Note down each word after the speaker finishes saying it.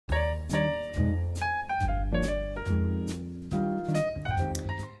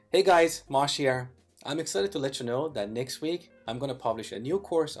Hey guys, Mosh here. I'm excited to let you know that next week I'm going to publish a new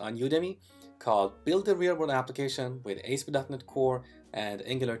course on Udemy called Build a Real-World Application with ASP.NET Core and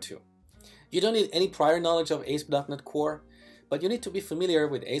Angular 2. You don't need any prior knowledge of ASP.NET Core, but you need to be familiar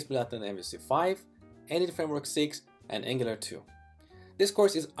with ASP.NET MVC 5, Entity Framework 6, and Angular 2. This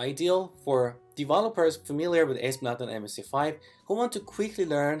course is ideal for developers familiar with ASP.NET MVC 5 who want to quickly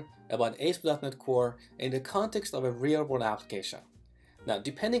learn about ASP.NET Core in the context of a real-world application. Now,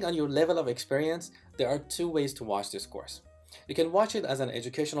 depending on your level of experience, there are two ways to watch this course. You can watch it as an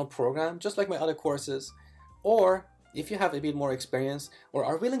educational program, just like my other courses, or if you have a bit more experience or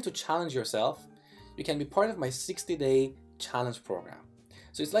are willing to challenge yourself, you can be part of my 60-day challenge program.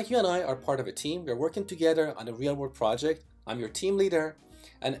 So it's like you and I are part of a team. We're working together on a real-world project. I'm your team leader,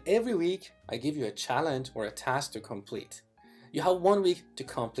 and every week I give you a challenge or a task to complete. You have 1 week to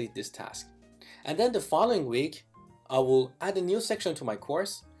complete this task. And then the following week, I will add a new section to my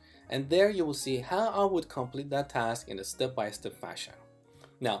course, and there you will see how I would complete that task in a step-by-step fashion.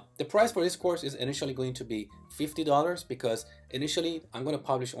 Now, the price for this course is initially going to be $50 because initially I'm going to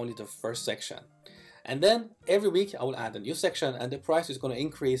publish only the first section. And then every week I will add a new section and the price is going to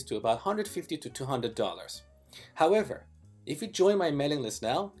increase to about $150 to $200. However, if you join my mailing list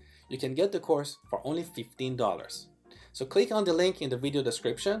now, you can get the course for only $15. So click on the link in the video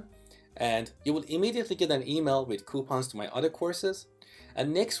description and you will immediately get an email with coupons to my other courses.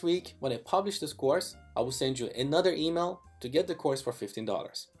 And next week, when I publish this course, I will send you another email to get the course for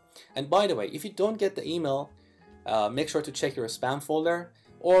 $15. And by the way, if you don't get the email, make sure to check your spam folder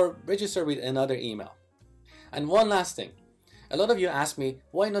or register with another email. And one last thing, a lot of you ask me,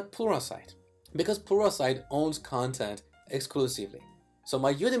 why not Pluralsight? Because Pluralsight owns content exclusively. So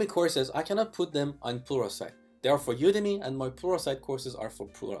my Udemy courses, I cannot put them on Pluralsight. They are for Udemy and my Pluralsight courses are for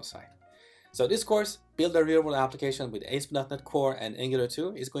Pluralsight. So this course, Build a Real-World Application with ASP.NET Core and Angular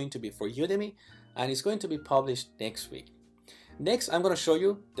 2 is going to be for Udemy and it's going to be published next week. Next, I'm going to show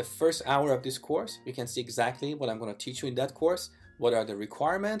you the first hour of this course. You can see exactly what I'm going to teach you in that course, what are the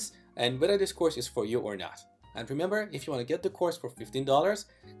requirements, and whether this course is for you or not. And remember, if you want to get the course for $15,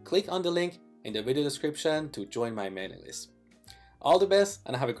 click on the link in the video description to join my mailing list. All the best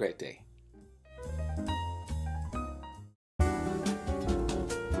and have a great day.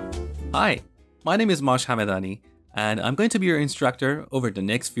 Hi, my name is Mosh Hamedani, and I'm going to be your instructor over the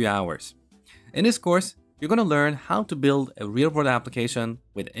next few hours. In this course, you're going to learn how to build a real-world application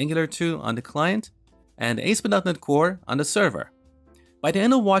with Angular 2 on the client and ASP.NET Core on the server. By the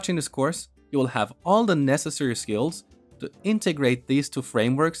end of watching this course, you will have all the necessary skills to integrate these two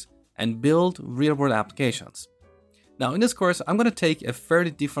frameworks and build real-world applications. Now, in this course, I'm going to take a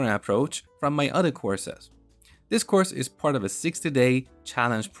fairly different approach from my other courses. This course is part of a 60-day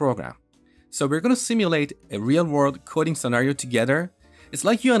challenge program. So we're going to simulate a real-world coding scenario together. It's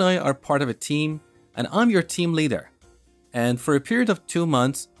like you and I are part of a team, and I'm your team leader. And for a period of 2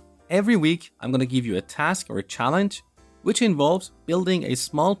 months, every week, I'm going to give you a task or a challenge, which involves building a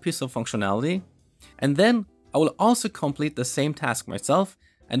small piece of functionality. And then I will also complete the same task myself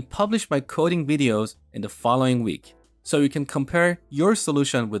and publish my coding videos in the following week, so you can compare your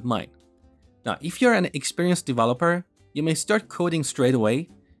solution with mine. Now, if you're an experienced developer, you may start coding straight away,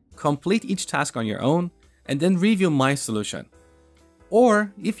 complete each task on your own, and then review my solution.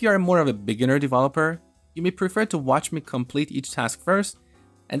 Or if you're more of a beginner developer, you may prefer to watch me complete each task first,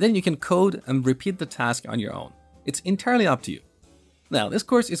 and then you can code and repeat the task on your own. It's entirely up to you. Now, this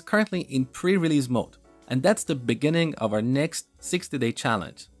course is currently in pre-release mode, and that's the beginning of our next 60-day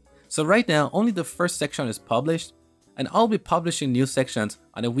challenge. So right now, only the first section is published, and I'll be publishing new sections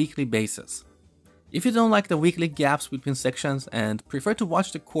on a weekly basis. If you don't like the weekly gaps between sections and prefer to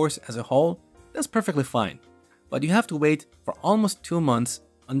watch the course as a whole, that's perfectly fine. But you have to wait for almost 2 months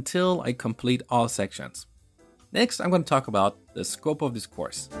until I complete all sections. Next, I'm going to talk about the scope of this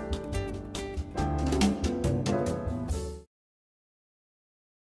course.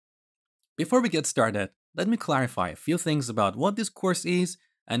 Before we get started, let me clarify a few things about what this course is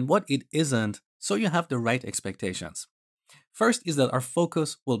and what it isn't, so you have the right expectations. First is that our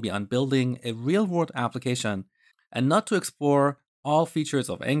focus will be on building a real-world application and not to explore all features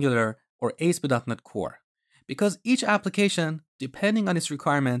of Angular or ASP.NET Core, because each application, depending on its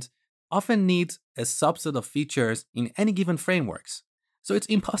requirements, often needs a subset of features in any given frameworks. So it's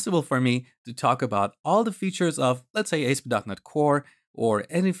impossible for me to talk about all the features of, let's say, ASP.NET Core or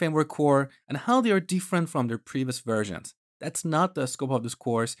any framework core and how they are different from their previous versions. That's not the scope of this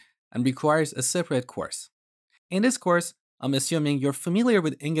course and requires a separate course. In this course, I'm assuming you're familiar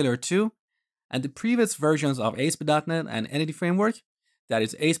with Angular 2 and the previous versions of ASP.NET and Entity Framework, that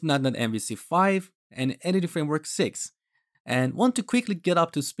is ASP.NET MVC 5 and Entity Framework 6. and want to quickly get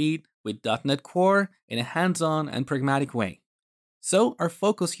up to speed with .NET Core in a hands-on and pragmatic way. So our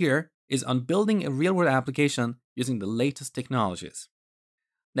focus here is on building a real-world application using the latest technologies.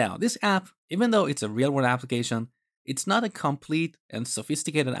 Now, this app, even though it's a real-world application, it's not a complete and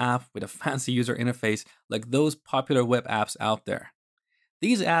sophisticated app with a fancy user interface like those popular web apps out there.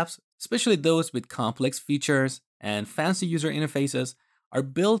 These apps, especially those with complex features and fancy user interfaces, are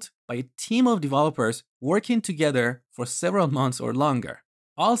built by a team of developers working together for several months or longer.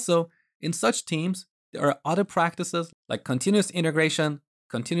 Also, in such teams, there are other practices like continuous integration,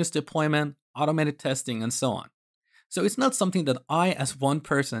 continuous deployment, automated testing, and so on. So it's not something that I, as one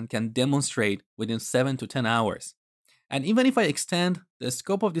person, can demonstrate within 7 to 10 hours. And even if I extend the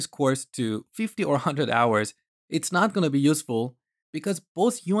scope of this course to 50 or 100 hours, it's not going to be useful because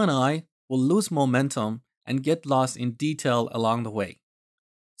both you and I will lose momentum and get lost in detail along the way.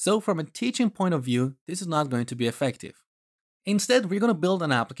 So from a teaching point of view, this is not going to be effective. Instead, we're going to build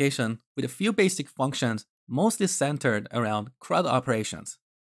an application with a few basic functions mostly centered around CRUD operations.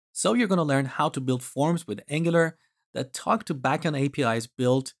 So you're going to learn how to build forms with Angular that talk to backend APIs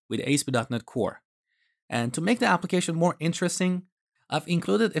built with ASP.NET Core. And to make the application more interesting, I've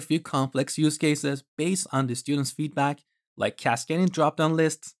included a few complex use cases based on the students' feedback, like cascading drop-down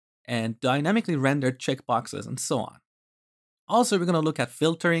lists and dynamically rendered checkboxes and so on. Also, we're going to look at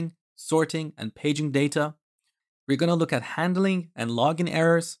filtering, sorting, and paging data. We're going to look at handling and login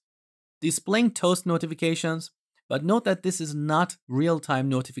errors, displaying toast notifications, but note that this is not real-time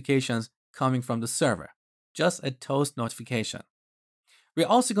notifications coming from the server, just a toast notification. We're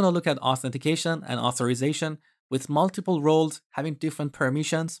also going to look at authentication and authorization with multiple roles having different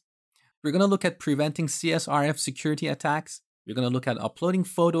permissions. We're going to look at preventing CSRF security attacks. We're going to look at uploading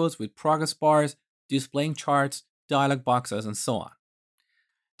photos with progress bars, displaying charts, dialog boxes, and so on.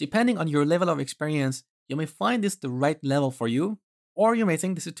 Depending on your level of experience, you may find this the right level for you, or you may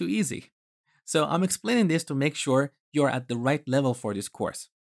think this is too easy. So I'm explaining this to make sure you're at the right level for this course.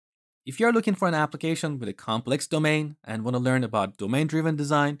 If you're looking for an application with a complex domain and want to learn about domain-driven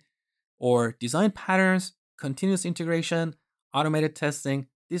design, or design patterns, continuous integration, automated testing,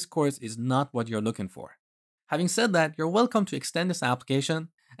 this course is not what you're looking for. Having said that, you're welcome to extend this application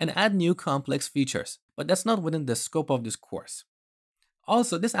and add new complex features, but that's not within the scope of this course.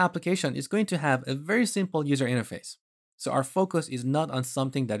 Also, this application is going to have a very simple user interface, so our focus is not on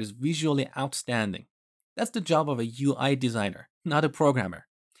something that is visually outstanding. That's the job of a UI designer, not a programmer.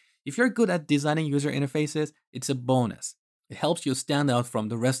 If you're good at designing user interfaces, it's a bonus. It helps you stand out from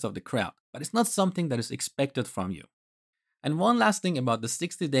the rest of the crowd, but it's not something that is expected from you. And one last thing about the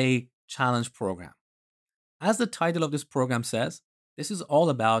 60-day challenge program. As the title of this program says, this is all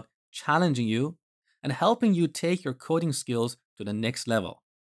about challenging you and helping you take your coding skills to the next level.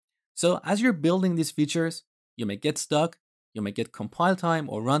 So as you're building these features, you may get stuck, you may get compile time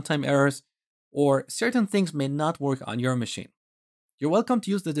or runtime errors, or certain things may not work on your machine. You're welcome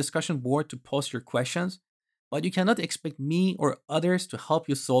to use the discussion board to post your questions, but you cannot expect me or others to help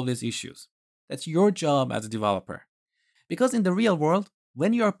you solve these issues. That's your job as a developer. Because in the real world,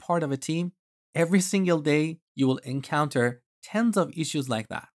 when you are part of a team, every single day you will encounter tens of issues like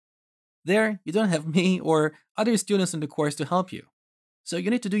that. There, you don't have me or other students in the course to help you. So you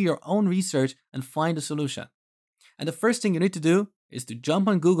need to do your own research and find a solution. And the first thing you need to do is to jump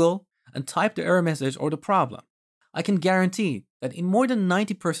on Google and type the error message or the problem. I can guarantee that in more than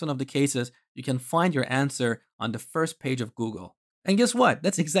 90% of the cases, you can find your answer on the first page of Google. And guess what?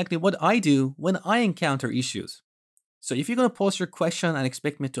 That's exactly what I do when I encounter issues. So if you're going to post your question and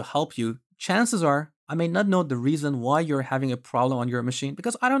expect me to help you, chances are I may not know the reason why you're having a problem on your machine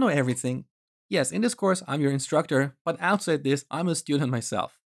because I don't know everything. Yes, in this course, I'm your instructor, but outside this, I'm a student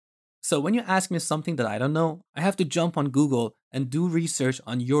myself. So when you ask me something that I don't know, I have to jump on Google and do research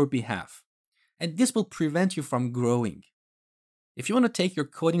on your behalf. And this will prevent you from growing. If you want to take your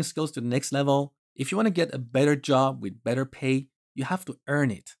coding skills to the next level, if you want to get a better job with better pay, you have to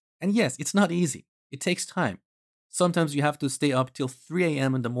earn it. And yes, it's not easy. It takes time. Sometimes you have to stay up till 3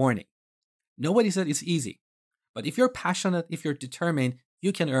 a.m. in the morning. Nobody said it's easy. But if you're passionate, if you're determined,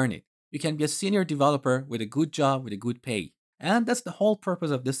 you can earn it. You can be a senior developer with a good job, with a good pay. And that's the whole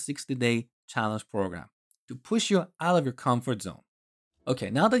purpose of this 60-day challenge program, to push you out of your comfort zone. Okay,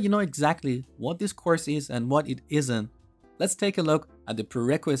 now that you know exactly what this course is and what it isn't, let's take a look at the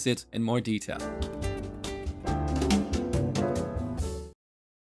prerequisites in more detail.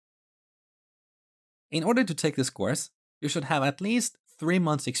 In order to take this course, you should have at least 3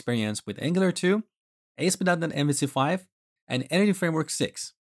 months experience with Angular 2, ASP.NET MVC 5, and Entity Framework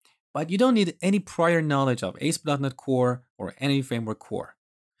 6. But you don't need any prior knowledge of ASP.NET Core or Entity Framework Core.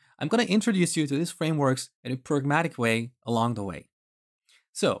 I'm going to introduce you to these frameworks in a pragmatic way along the way.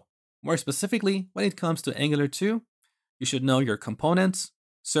 So, more specifically, when it comes to Angular 2, you should know your components,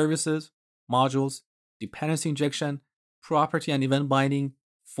 services, modules, dependency injection, property and event binding,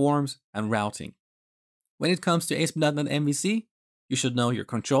 forms, and routing. When it comes to ASP.NET MVC, you should know your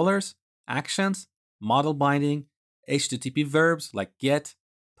controllers, actions, model binding, HTTP verbs like get,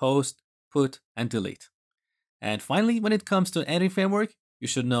 post, put, and delete. And finally, when it comes to any framework, you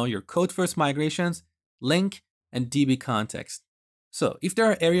should know your code first migrations, link, and DB context. So if there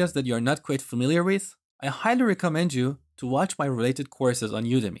are areas that you're not quite familiar with, I highly recommend you to watch my related courses on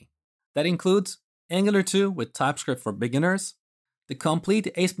Udemy. That includes Angular 2 with TypeScript for beginners, the complete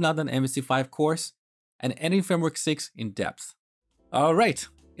ASP.NET MVC 5 course, and Entity Framework 6 in depth. Alright,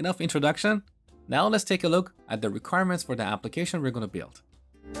 enough introduction. Now let's take a look at the requirements for the application we're going to build.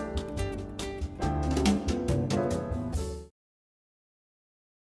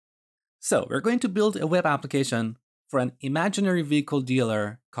 So we're going to build a web application for an imaginary vehicle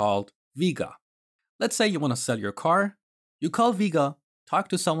dealer called Viga. Let's say you want to sell your car. You call Viga, talk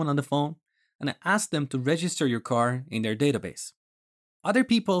to someone on the phone, and ask them to register your car in their database. Other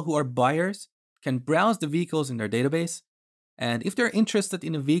people who are buyers can browse the vehicles in their database, and if they're interested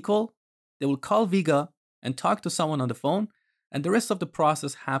in a vehicle, they will call Viga and talk to someone on the phone, and the rest of the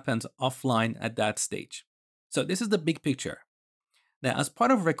process happens offline at that stage. So this is the big picture. Now, as part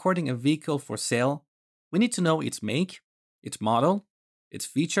of recording a vehicle for sale, we need to know its make, its model, its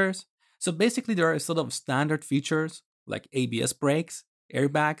features. So basically, there are a set of standard features like ABS brakes,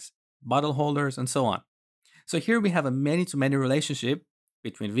 airbags, bottle holders, and so on. So here we have a many-to-many relationship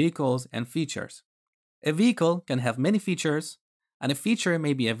between vehicles and features. A vehicle can have many features, and a feature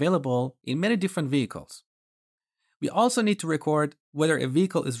may be available in many different vehicles. We also need to record whether a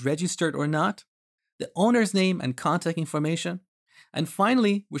vehicle is registered or not, the owner's name and contact information, and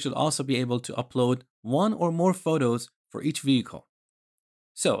finally, we should also be able to upload one or more photos for each vehicle.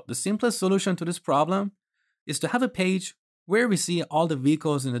 So the simplest solution to this problem is to have a page where we see all the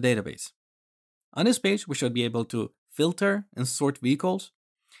vehicles in the database. On this page, we should be able to filter and sort vehicles.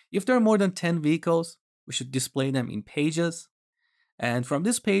 If there are more than 10 vehicles, we should display them in pages. And from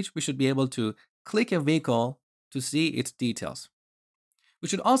this page, we should be able to click a vehicle to see its details. We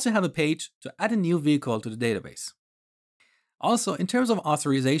should also have a page to add a new vehicle to the database. Also, in terms of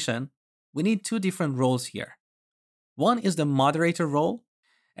authorization, we need two different roles here. One is the moderator role,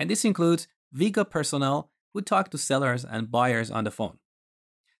 and this includes Viga personnel who talk to sellers and buyers on the phone.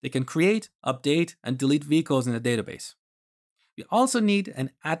 They can create, update, and delete vehicles in the database. We also need an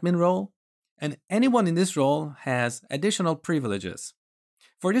admin role, and anyone in this role has additional privileges.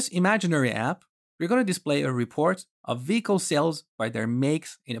 For this imaginary app, we're going to display a report of vehicle sales by their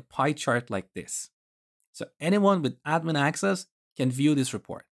makes in a pie chart like this. So anyone with admin access can view this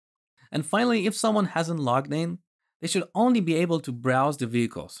report. And finally, if someone hasn't logged in, they should only be able to browse the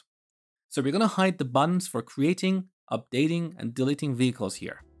vehicles. So we're going to hide the buttons for creating, updating, and deleting vehicles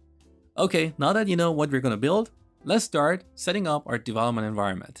here. Okay, now that you know what we're going to build, let's start setting up our development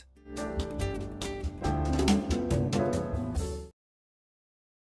environment.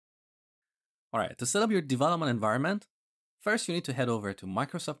 All right, to set up your development environment, first you need to head over to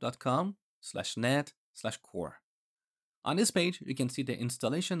microsoft.com/net/core. On this page, you can see the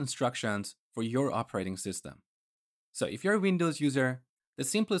installation instructions for your operating system. So if you're a Windows user, the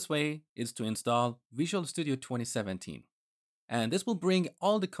simplest way is to install Visual Studio 2017. And this will bring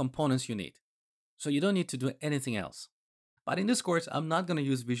all the components you need. So you don't need to do anything else. But in this course, I'm not going to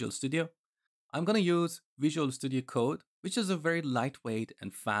use Visual Studio. I'm going to use Visual Studio Code, which is a very lightweight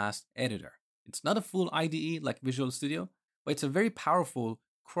and fast editor. It's not a full IDE like Visual Studio, but it's a very powerful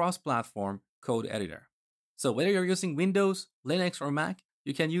cross-platform code editor. So whether you're using Windows, Linux, or Mac,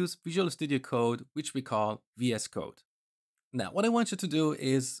 you can use Visual Studio Code, which we call VSCode. Now, what I want you to do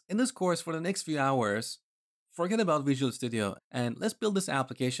is, in this course for the next few hours, forget about Visual Studio and let's build this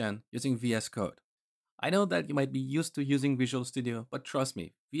application using VSCode. I know that you might be used to using Visual Studio, but trust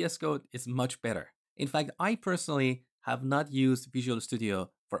me, VSCode is much better. In fact, I personally have not used Visual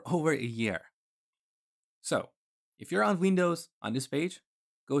Studio for over a year. So, if you're on Windows on this page,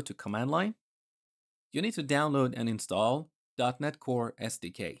 go to Command Line. You need to download and install .NET Core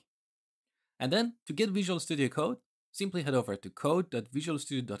SDK. And then, to get Visual Studio Code, simply head over to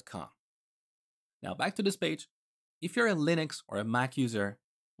code.visualstudio.com. Now, back to this page. If you're a Linux or a Mac user,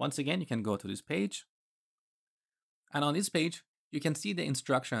 once again, you can go to this page. And on this page, you can see the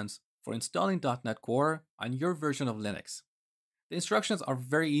instructions for installing .NET Core on your version of Linux. The instructions are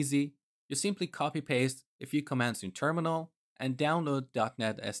very easy. You simply copy-paste a few commands in terminal and download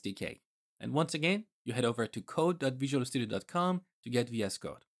 .NET SDK. And once again, you head over to code.visualstudio.com to get VS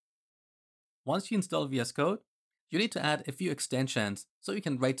Code. once you install VS Code, you need to add a few extensions so you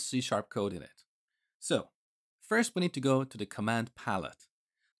can write C# code in it. So, first we need to go to the command palette.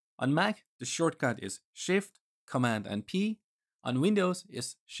 On Mac, the shortcut is Shift, Command, and P. On Windows,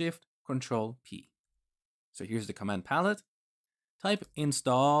 is Shift, Control, P. So here's the command palette. Type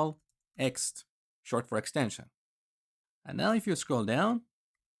install ext, short for extension. And now if you scroll down,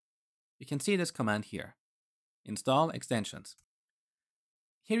 you can see this command here, install extensions.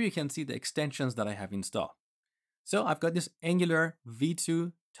 Here you can see the extensions that I have installed. So I've got this Angular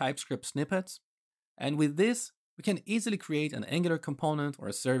v2 TypeScript snippets. And with this, we can easily create an Angular component or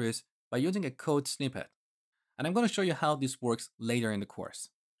a service by using a code snippet. And I'm going to show you how this works later in the course.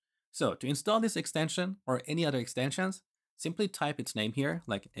 So to install this extension or any other extensions, simply type its name here,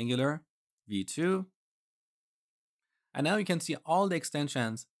 like Angular v2. And now you can see all the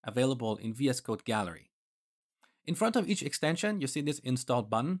extensions available in VS Code Gallery. In front of each extension, you see this install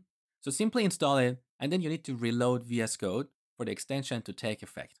button. So simply install it, and then you need to reload VS Code for the extension to take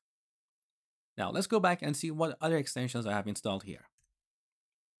effect. Now let's go back and see what other extensions I have installed here.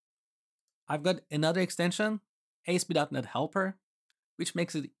 I've got another extension, ASP.NET Helper, which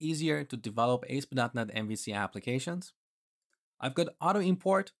makes it easier to develop ASP.NET MVC applications. I've got auto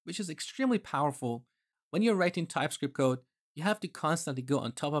import, which is extremely powerful. When you're writing TypeScript code, you have to constantly go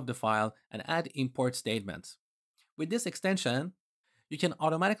on top of the file and add import statements. With this extension, you can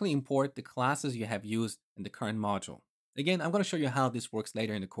automatically import the classes you have used in the current module. Again, I'm going to show you how this works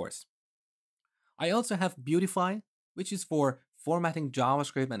later in the course. I also have Beautify, which is for formatting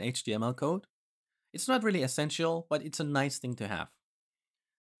JavaScript and HTML code. It's not really essential, but it's a nice thing to have.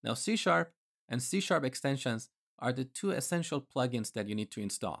 Now, C# and C# extensions are the two essential plugins that you need to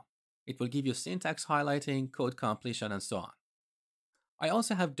install. It will give you syntax highlighting, code completion, and so on. I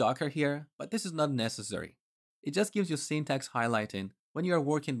also have Docker here, but this is not necessary. It just gives you syntax highlighting when you are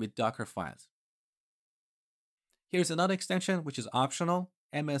working with Docker files. Here's another extension, which is optional,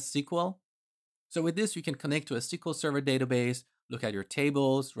 MS SQL. So with this, you can connect to a SQL Server database, look at your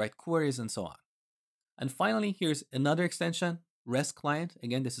tables, write queries, and so on. And finally, here's another extension, REST client.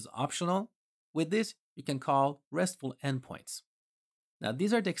 Again, this is optional. With this, you can call RESTful endpoints. Now,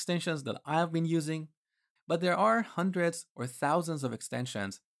 these are the extensions that I have been using, but there are hundreds or thousands of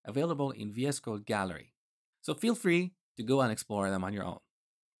extensions available in VS Code Gallery. So feel free to go and explore them on your own.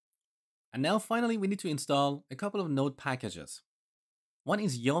 And now finally, we need to install a couple of node packages. One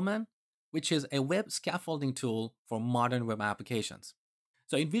is Yeoman, which is a web scaffolding tool for modern web applications.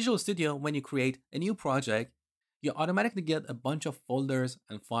 So in Visual Studio, when you create a new project, you automatically get a bunch of folders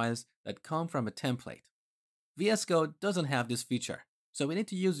and files that come from a template. VS Code doesn't have this feature, so we need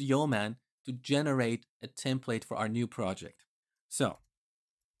to use Yeoman to generate a template for our new project. So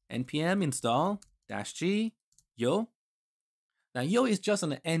npm install -g yo. Now yo is just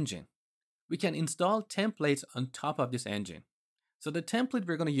an engine. We can install templates on top of this engine. So the template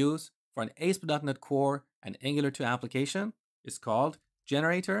we're going to use for an ASP.NET Core and Angular 2 application is called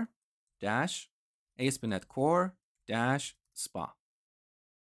generator-ASP.NET Core-SPA.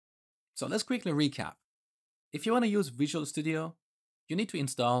 So let's quickly recap. If you want to use Visual Studio, you need to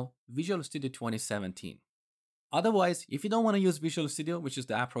install Visual Studio 2017. Otherwise, if you don't want to use Visual Studio, which is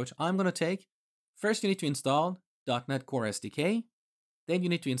the approach I'm going to take, first you need to install .NET Core SDK. Then you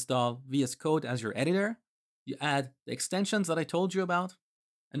need to install VS Code as your editor. You add the extensions that I told you about.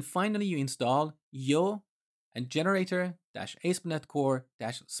 And finally, you install Yo and generator-ASP.NET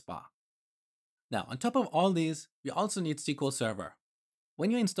Core-SPA. Now, on top of all these, we also need SQL Server. When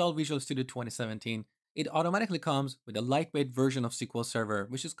you install Visual Studio 2017, it automatically comes with a lightweight version of SQL Server,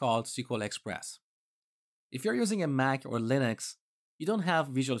 which is called SQL Express. If you're using a Mac or Linux, you don't have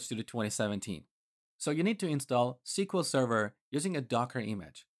Visual Studio 2017. So you need to install SQL Server using a Docker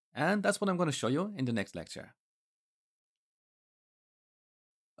image. And that's what I'm going to show you in the next lecture.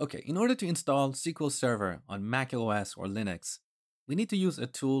 Okay, in order to install SQL Server on macOS or Linux, we need to use a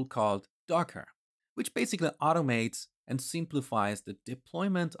tool called Docker, which basically automates and simplifies the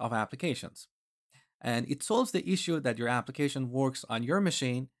deployment of applications. And it solves the issue that your application works on your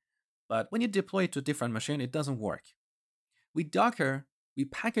machine, but when you deploy it to a different machine, it doesn't work. With Docker, we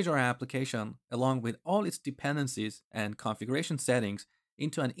package our application along with all its dependencies and configuration settings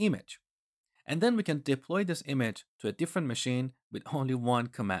into an image. And then we can deploy this image to a different machine with only one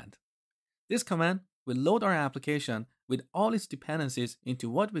command. This command will load our application with all its dependencies into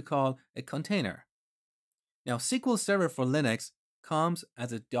what we call a container. Now, SQL Server for Linux comes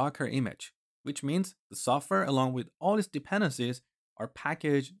as a Docker image, which means the software along with all its dependencies are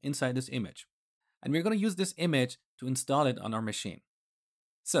packaged inside this image. And we're going to use this image to install it on our machine.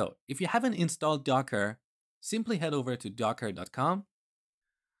 So if you haven't installed Docker, simply head over to docker.com.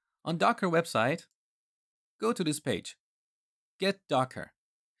 On Docker website, go to this page, Get Docker.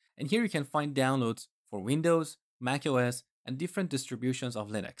 And here you can find downloads for Windows, macOS, and different distributions of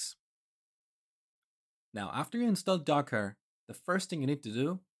Linux. Now, after you install Docker, the first thing you need to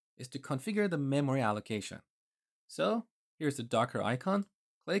do is to configure the memory allocation. So here's the Docker icon,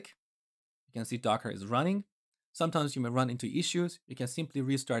 click. You can see Docker is running. Sometimes you may run into issues. You can simply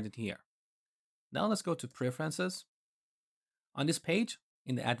restart it here. Now let's go to Preferences. On this page,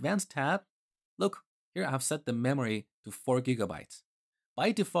 in the Advanced tab, look, here I have set the memory to 4 GB.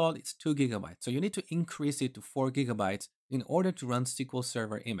 By default, it's 2 GB, so you need to increase it to 4 GB in order to run SQL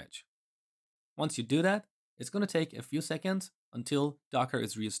Server image. Once you do that, it's going to take a few seconds until Docker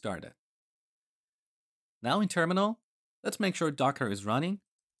is restarted. Now in terminal, let's make sure Docker is running.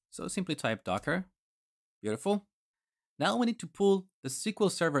 So simply type Docker. Beautiful. Now we need to pull the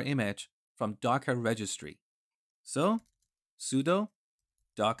SQL Server image from Docker registry. So sudo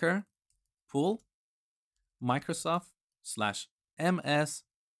docker pull Microsoft/ms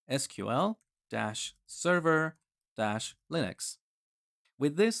SQL-server-linux.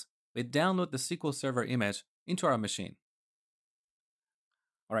 With this, we download the SQL Server image into our machine.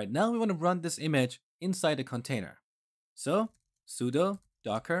 All right, now we want to run this image inside a container. So sudo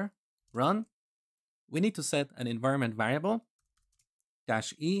docker run. We need to set an environment variable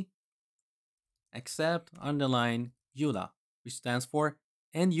 -e accept _EULA, which stands for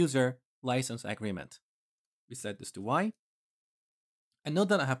End User License Agreement. We set this to Y. And note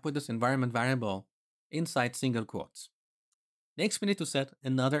that I have put this environment variable inside single quotes. Next, we need to set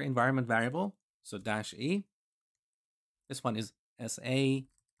another environment variable. So -e. This one is SA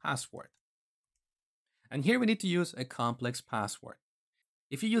password. And here we need to use a complex password.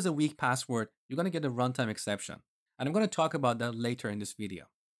 If you use a weak password, you're going to get a runtime exception. And I'm going to talk about that later in this video.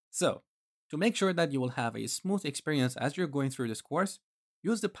 So to make sure that you will have a smooth experience as you're going through this course,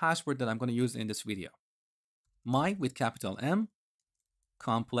 use the password that I'm going to use in this video. My with capital M,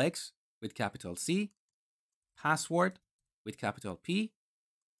 complex with capital C, password with capital P,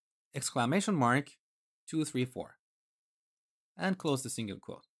 exclamation mark 234, and close the single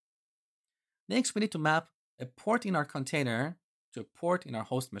quote. Next, we need to map a port in our container to a port in our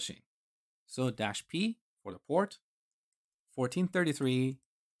host machine. So -P for the port, 1433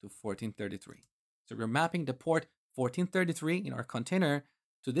 to 1433. So we're mapping the port 1433 in our container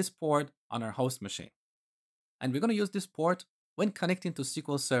to this port on our host machine. And we're going to use this port when connecting to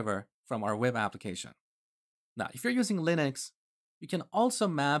SQL Server from our web application. Now, if you're using Linux, you can also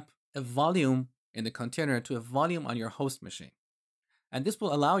map a volume in the container to a volume on your host machine. And this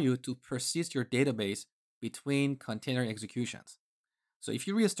will allow you to persist your database between container executions. So if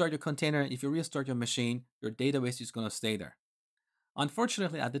you restart your container, if you restart your machine, your database is going to stay there.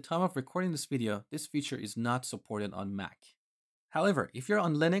 Unfortunately, at the time of recording this video, this feature is not supported on Mac. However, if you're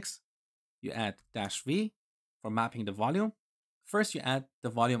on Linux, you add -v for mapping the volume. First, you add the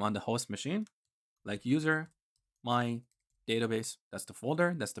volume on the host machine, like user, my, database, that's the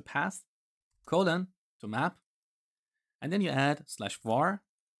folder, that's the path, colon to map. And then you add /var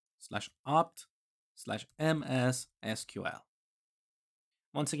 /opt/ms SQL.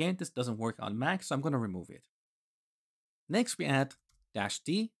 Once again, this doesn't work on Mac, so I'm going to remove it. Next, we add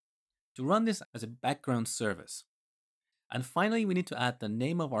 -d to run this as a background service. And finally, we need to add the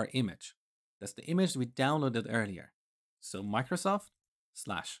name of our image. That's the image we downloaded earlier. So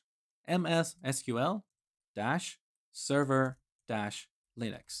Microsoft/ms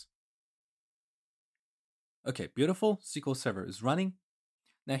SQL-server-linux. Okay, beautiful. SQL Server is running.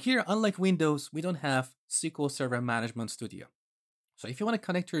 Now here, unlike Windows, we don't have SQL Server Management Studio. So if you want to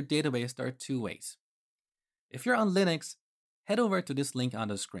connect to your database, there are two ways. If you're on Linux, head over to this link on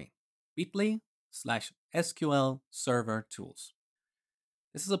the screen, bit.ly/SQL Server Tools.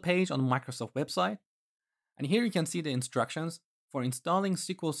 This is a page on Microsoft website. And here you can see the instructions for installing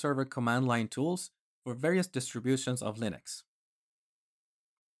SQL Server command line tools for various distributions of Linux.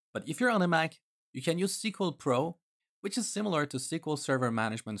 But if you're on a Mac, you can use SQL Pro, which is similar to SQL Server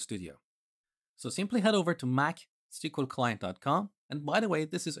Management Studio. So simply head over to mac.sqlclient.com. And by the way,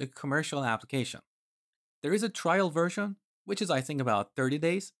 this is a commercial application. There is a trial version, which is I think about 30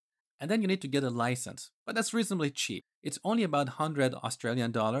 days. And then you need to get a license, but that's reasonably cheap. It's only about 100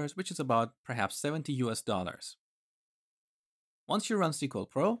 Australian dollars, which is about perhaps 70 US dollars. Once you run SQL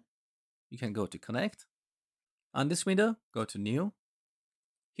Pro, you can go to Connect. On this window, go to New.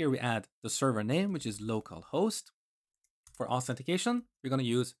 Here we add the server name, which is localhost. For authentication, we're going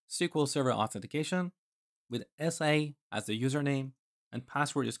to use SQL Server Authentication with SA as the username, and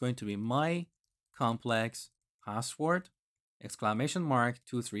password is going to be my complex password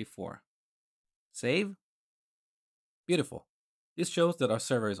 !234. Save. Beautiful. This shows that our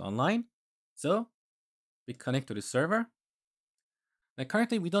server is online. So we connect to the server. Now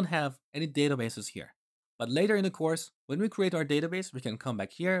currently we don't have any databases here. But later in the course, when we create our database, we can come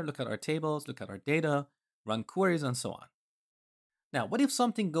back here, look at our tables, look at our data, run queries, and so on. Now, what if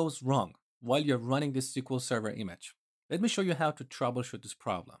something goes wrong while you're running this SQL Server image? Let me show you how to troubleshoot this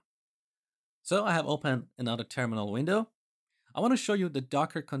problem. So I have opened another terminal window. I want to show you the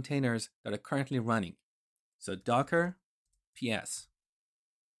Docker containers that are currently running. So Docker PS.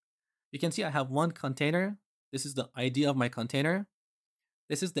 You can see I have one container. This is the ID of my container.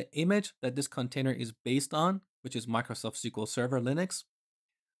 This is the image that this container is based on, which is Microsoft SQL Server Linux.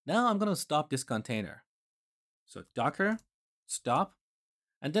 Now I'm going to stop this container. So Docker, stop,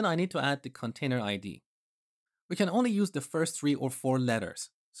 and then I need to add the container ID. We can only use the first 3 or 4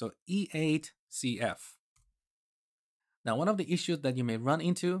 letters, so E8CF. Now one of the issues that you may run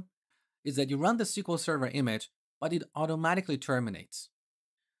into is that you run the SQL Server image, but it automatically terminates.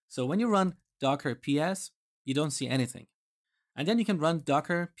 So when you run Docker PS, you don't see anything. And then you can run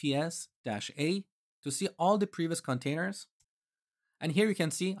Docker PS-A to see all the previous containers. And here you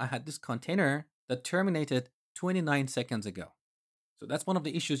can see I had this container that terminated 29 seconds ago. So that's one of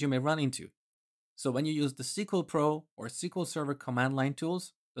the issues you may run into. So when you use the SQL Pro or SQL Server command line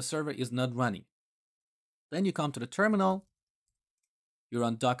tools, the server is not running. Then you come to the terminal, you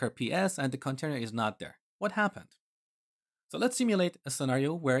run Docker PS, and the container is not there. What happened? So let's simulate a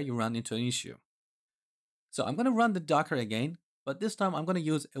scenario where you run into an issue. So I'm going to run the Docker again, but this time I'm going to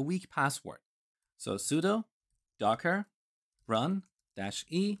use a weak password. So sudo docker run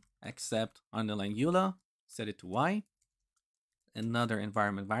 -e accept _eula, set it to y. Another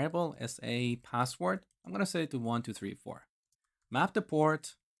environment variable, sa password. I'm going to set it to 1234. Map the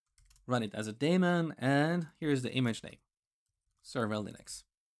port, run it as a daemon, and here's the image name, server Linux.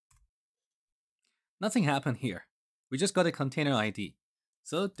 Nothing happened here. We just got a container ID.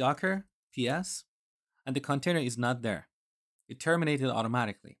 So docker ps, and the container is not there. It terminated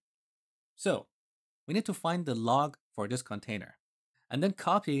automatically. So we need to find the log for this container and then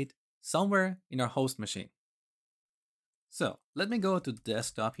copy it somewhere in our host machine. So let me go to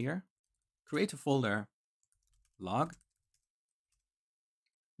desktop here, create a folder, log.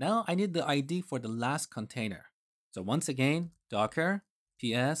 Now I need the ID for the last container. So once again, docker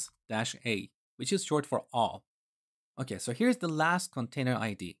ps-a, which is short for all. Okay, so here's the last container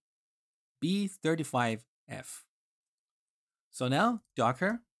ID, B35F. So now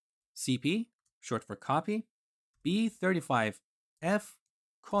docker cp, short for copy, B35F:,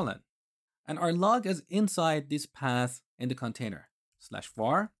 and our log is inside this path in the container,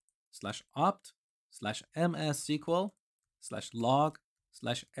 /var, /opt, /msql, /log,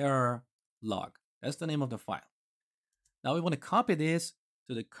 /error log. That's the name of the file. Now we want to copy this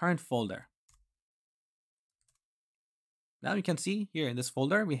to the current folder. Now you can see here in this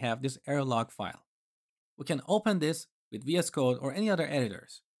folder, we have this error log file. We can open this with VSCode or any other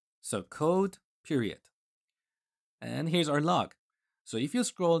editors. So code, period. And here's our log. So if you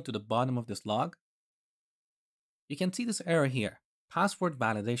scroll to the bottom of this log, you can see this error here. Password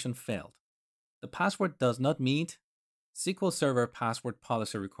validation failed. The password does not meet SQL Server password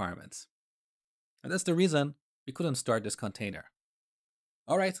policy requirements. And that's the reason we couldn't start this container.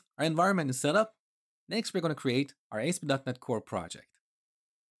 All right, our environment is set up. Next, we're going to create our ASP.NET Core project.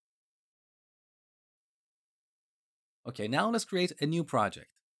 Okay, now let's create a new project.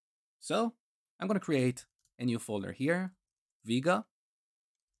 So I'm going to create a new folder here, Vega.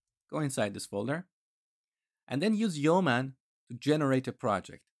 Go inside this folder, and then use Yeoman to generate a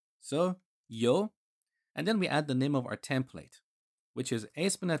project. So Yo, and then we add the name of our template, which is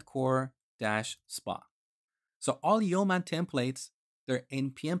ASP.NET Core-SPA. So all Yeoman templates, their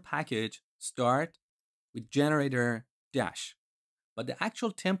npm package start with generator dash, but the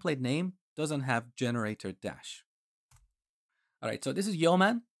actual template name doesn't have generator dash. All right, so this is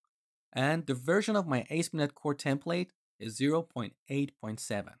Yeoman, and the version of my ASP.NET Core template is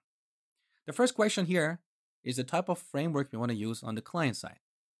 0.8.7. The first question here is the type of framework we want to use on the client side.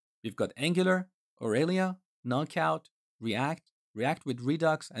 We've got Angular, Aurelia, Knockout, React, React with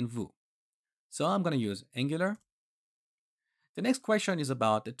Redux, and Vue. So I'm going to use Angular. The next question is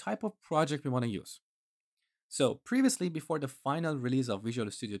about the type of project we want to use. So previously, before the final release of Visual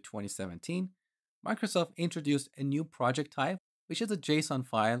Studio 2017, Microsoft introduced a new project type, which is a JSON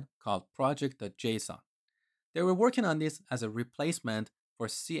file called project.json. They were working on this as a replacement for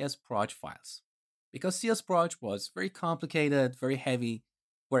CSproj files, because CSproj was very complicated, very heavy,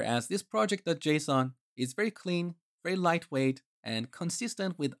 whereas this project.json is very clean, very lightweight, and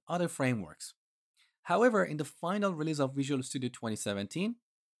consistent with other frameworks. However, in the final release of Visual Studio 2017,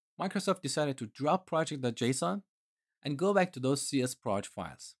 Microsoft decided to drop project.json and go back to those csproj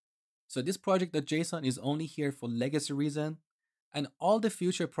files. So this project.json is only here for legacy reason, and all the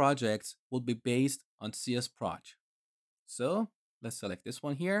future projects will be based on csproj. So let's select this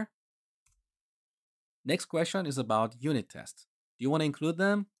one here. Next question is about unit tests. Do you want to include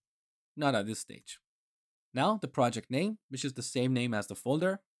them? Not at this stage. Now the project name, which is the same name as the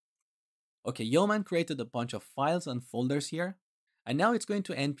folder. Okay, Yeoman created a bunch of files and folders here, and now it's going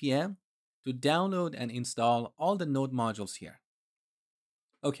to npm to download and install all the node modules here.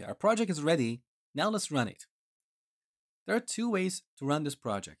 Okay, our project is ready. Now let's run it. There are two ways to run this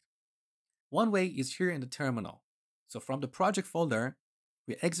project. One way is here in the terminal. So from the project folder,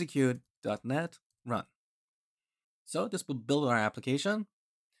 we execute .NET run. So this will build our application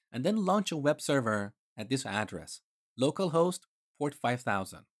and then launch a web server at this address, localhost port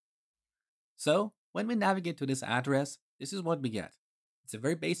 5000. So when we navigate to this address, this is what we get. It's a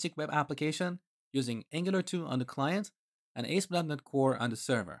very basic web application using Angular 2 on the client and ASP.NET Core on the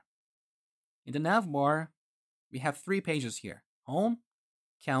server. In the nav bar, we have 3 pages here: home,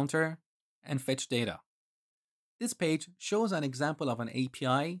 counter, and fetch data. This page shows an example of an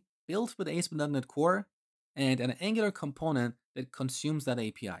API built with ASP.NET Core and an Angular component that consumes that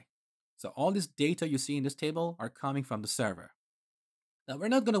API. So all this data you see in this table are coming from the server. Now we're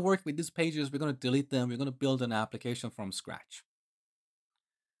not going to work with these pages, we're going to delete them, we're going to build an application from scratch.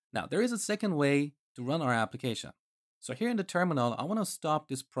 Now there is a second way to run our application. So here in the terminal, I want to stop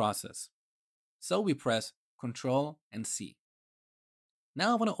this process. So we press Ctrl and C.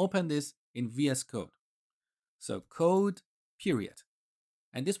 Now I want to open this in VSCode. So code period.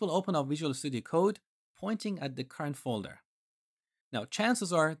 And this will open up Visual Studio Code pointing at the current folder. Now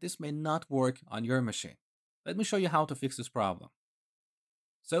chances are this may not work on your machine. Let me show you how to fix this problem.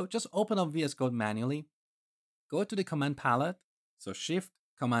 So just open up VS Code manually. Go to the command palette. So Shift,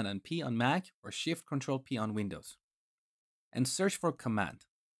 Command and P on Mac or Shift, Control P on Windows. And search for command.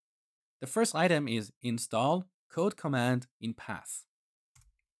 The first item is install code command in path.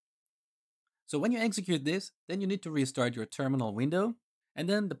 So when you execute this, then you need to restart your terminal window and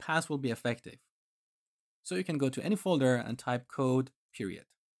then the path will be effective. So you can go to any folder and type code period.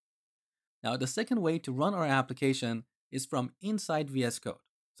 Now the second way to run our application is from inside VS Code.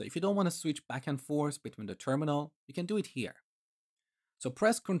 So if you don't want to switch back and forth between the terminal, you can do it here. So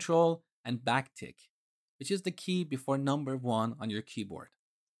press Ctrl and backtick, which is the key before number 1 on your keyboard.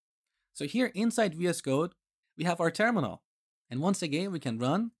 So here inside VS Code, we have our terminal. And once again, we can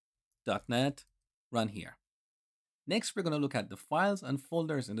run .NET run here. Next, we're going to look at the files and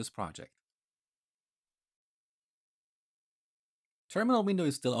folders in this project. Terminal window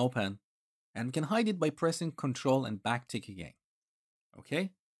is still open, and we can hide it by pressing Ctrl and backtick again.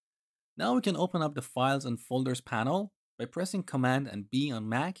 Okay? Now we can open up the files and folders panel by pressing Command and B on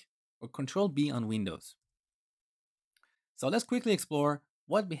Mac or Ctrl B on Windows. So let's quickly explore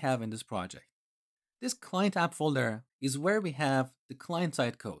what we have in this project. This client app folder is where we have the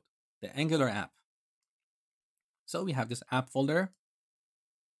client-side code, the Angular app. So we have this app folder,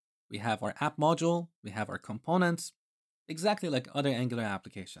 we have our app module, we have our components, exactly like other Angular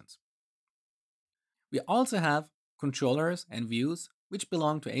applications. We also have controllers and views which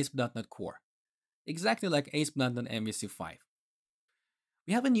belong to ASP.NET Core, exactly like ASP.NET MVC5.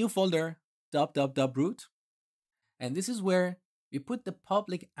 We have a new folder, root, and this is where we put the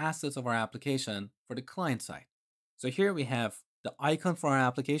public assets of our application for the client side. So here we have the icon for our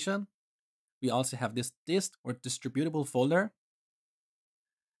application. We also have this dist or distributable folder.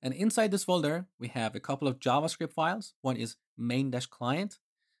 And inside this folder, we have a couple of JavaScript files. One is main-client,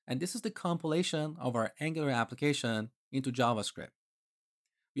 and this is the compilation of our Angular application into JavaScript.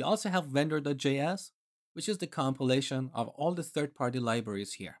 We also have vendor.js, which is the compilation of all the third-party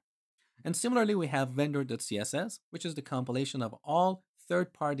libraries here. And similarly, we have vendor.css, which is the compilation of all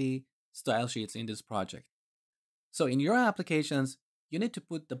third-party style sheets in this project. So in your applications, you need to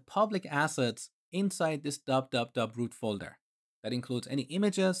put the public assets inside this root folder. That includes any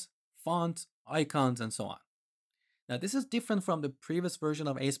images, fonts, icons, and so on. Now, this is different from the previous version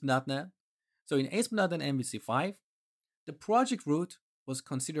of ASP.NET. So in ASP.NET MVC5, the project root was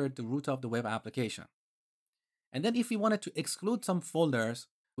considered the root of the web application. And then if we wanted to exclude some folders,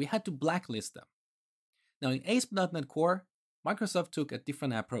 we had to blacklist them. Now in ASP.NET Core, Microsoft took a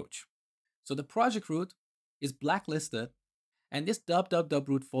different approach. So the project root is blacklisted, and this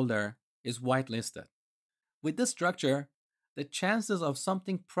root folder is whitelisted. With this structure, the chances of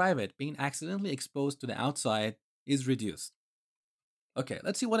something private being accidentally exposed to the outside is reduced. Okay,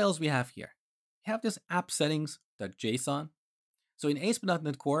 let's see what else we have here. We have this app settings.json. So in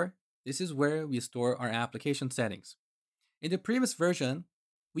ASP.NET Core, this is where we store our application settings. In the previous version,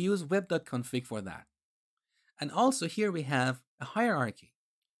 we use web.config for that. And also here we have a hierarchy.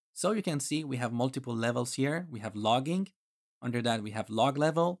 So you can see we have multiple levels here. We have logging. Under that, we have log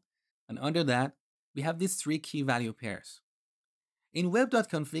level. And under that, we have these 3 key value pairs. In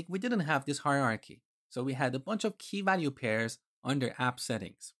web.config, we didn't have this hierarchy. So we had a bunch of key value pairs under app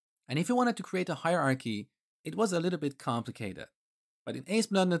settings. And if you wanted to create a hierarchy, it was a little bit complicated. But in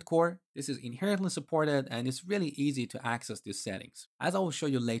ASP.NET Core, this is inherently supported and it's really easy to access these settings, as I will show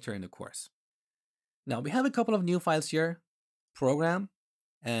you later in the course. Now we have a couple of new files here, program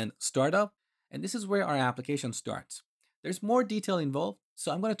and startup, and this is where our application starts. There's more detail involved,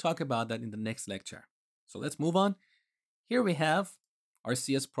 so I'm going to talk about that in the next lecture. So let's move on. Here we have our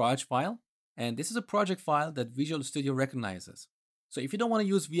CS_proj file, and this is a project file that Visual Studio recognizes. So if you don't want to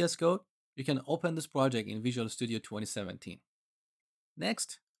use VS Code, you can open this project in Visual Studio 2017.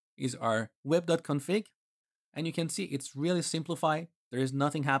 Next is our web.config, and you can see it's really simplified. There is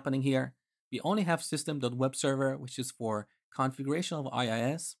nothing happening here. We only have system.webserver, which is for configuration of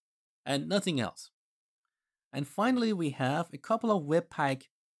IIS, and nothing else. And finally, we have a couple of Webpack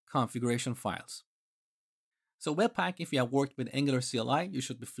configuration files. So Webpack, if you have worked with Angular CLI, you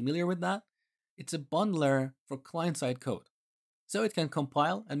should be familiar with that. It's a bundler for client-side code. So it can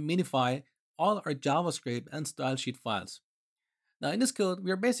compile and minify all our JavaScript and stylesheet files. Now in this code,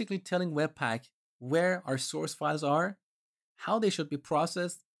 we are basically telling Webpack where our source files are, how they should be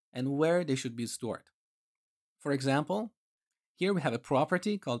processed, and where they should be stored. For example, here we have a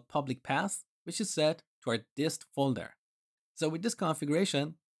property called public path, which is set to our dist folder. So with this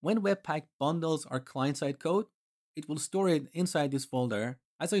configuration, when Webpack bundles our client-side code, it will store it inside this folder,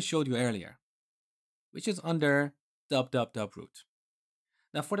 as I showed you earlier, which is under .root.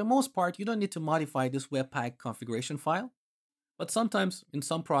 Now for the most part, you don't need to modify this Webpack configuration file, but sometimes in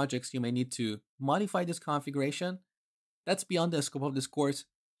some projects, you may need to modify this configuration. That's beyond the scope of this course.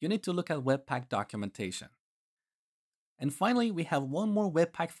 You need to look at Webpack documentation. And finally, we have one more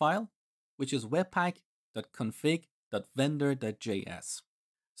Webpack file, which is webpack.config.vendor.js.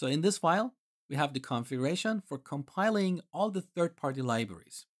 So in this file, we have the configuration for compiling all the third-party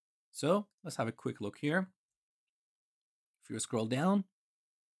libraries. So let's have a quick look here. If you scroll down,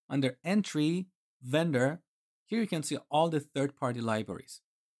 under entry, vendor, here you can see all the third-party libraries.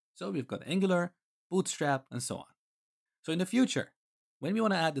 So we've got Angular, Bootstrap, and so on. So in the future, when we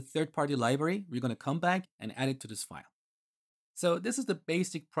want to add the third-party library, we're going to come back and add it to this file. So this is the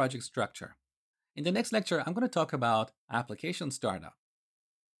basic project structure. In the next lecture, I'm going to talk about application startup.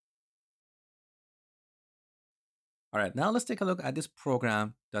 All right, now let's take a look at this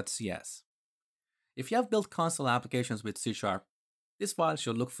program.cs. If you have built console applications with C#, this file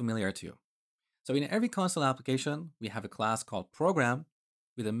should look familiar to you. So in every console application, we have a class called program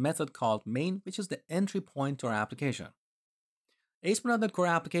with a method called main, which is the entry point to our application. ASP.NET Core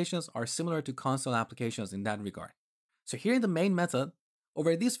applications are similar to console applications in that regard. So here in the main method,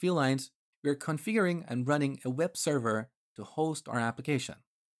 over these few lines, we are configuring and running a web server to host our application.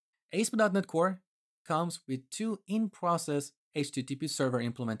 ASP.NET Core comes with 2 in-process HTTP server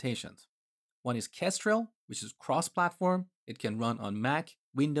implementations. One is Kestrel, which is cross-platform. It can run on Mac,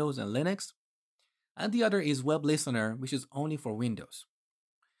 Windows, and Linux. And the other is Web Listener, which is only for Windows.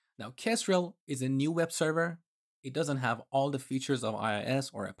 Now, Kestrel is a new web server. It doesn't have all the features of IIS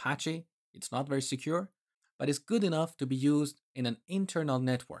or Apache. It's not very secure, but it's good enough to be used in an internal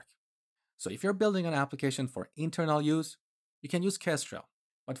network. So if you're building an application for internal use, you can use Kestrel.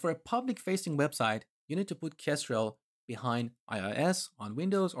 But for a public-facing website, you need to put Kestrel behind IIS on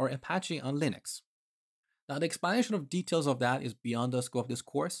Windows or Apache on Linux. Now, the explanation of details of that is beyond the scope of this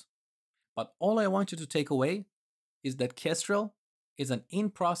course, but all I want you to take away is that Kestrel is an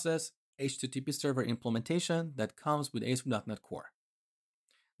in-process HTTP server implementation that comes with ASP.NET Core.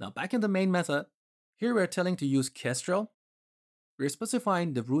 Now, back in the main method, here we're telling to use Kestrel. We're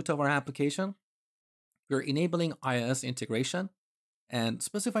specifying the root of our application. We're enabling IIS integration and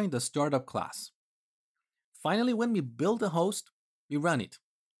specifying the startup class. Finally, when we build a host, we run it.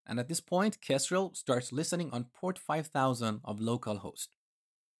 And at this point, Kestrel starts listening on port 5000 of localhost.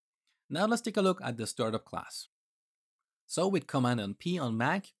 Now let's take a look at the startup class. So with Command+P on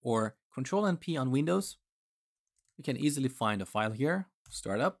Mac or Control+P on Windows, we can easily find a file here,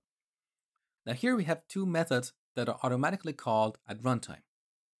 startup. Now here we have 2 methods that are automatically called at runtime.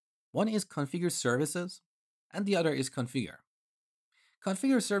 One is configure services and the other is configure.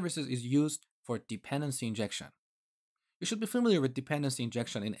 Configure services is used for dependency injection. You should be familiar with dependency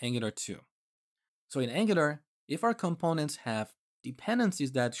injection in Angular 2. So in Angular, if our components have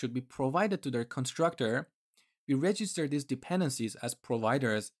dependencies that should be provided to their constructor, we register these dependencies as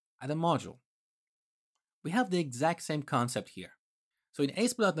providers at a module. We have the exact same concept here. So in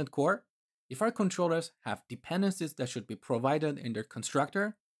ASP.NET Core, If our controllers have dependencies that should be provided in their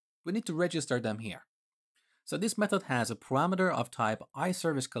constructor, we need to register them here. So this method has a parameter of type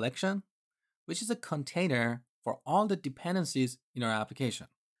iServiceCollection, which is a container for all the dependencies in our application.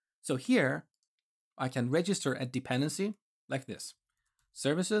 So here, I can register a dependency like this,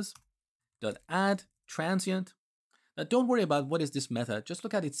 services.add transient. Now don't worry about what is this method, just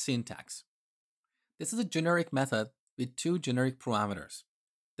look at its syntax. This is a generic method with two generic parameters.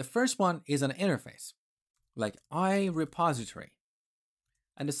 The first one is an interface, like iRepository.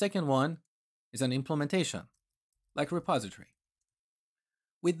 And the second one is an implementation, like repository.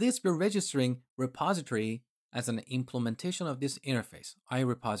 With this, we're registering repository as an implementation of this interface,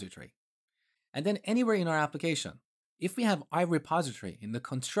 iRepository. And then anywhere in our application, if we have iRepository in the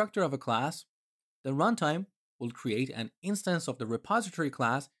constructor of a class, the runtime will create an instance of the repository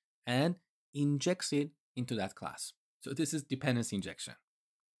class and injects it into that class. So this is dependency injection.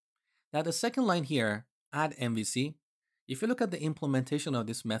 Now the second line here, add MVC, if you look at the implementation of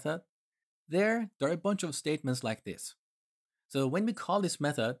this method, there are a bunch of statements like this. So when we call this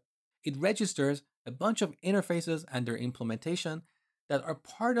method, it registers a bunch of interfaces and their implementation that are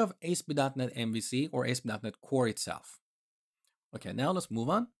part of ASP.NET MVC or ASP.NET Core itself. Okay, now let's move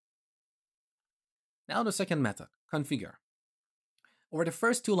on. Now the second method, configure. Over the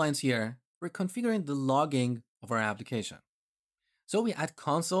first two lines here, we're configuring the logging of our application. So we add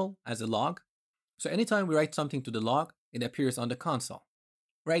console as a log. So anytime we write something to the log, it appears on the console,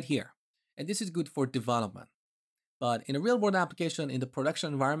 right here. And this is good for development. But in a real-world application in the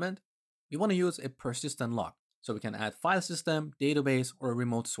production environment, we want to use a persistent log. So we can add file system, database, or a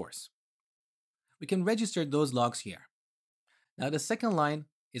remote source. We can register those logs here. Now the second line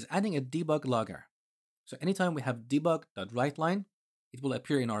is adding a debug logger. So anytime we have debug.writeLine, it will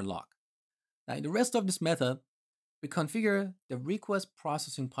appear in our log. Now in the rest of this method, we configure the request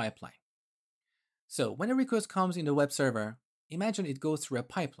processing pipeline. So when a request comes in the web server, imagine it goes through a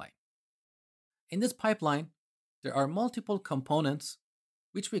pipeline. In this pipeline, there are multiple components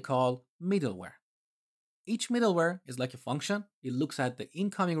which we call middleware. Each middleware is like a function. It looks at the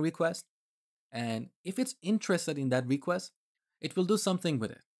incoming request, and if it's interested in that request, it will do something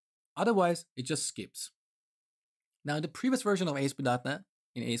with it. Otherwise, it just skips. Now, in the previous version of ASP.NET,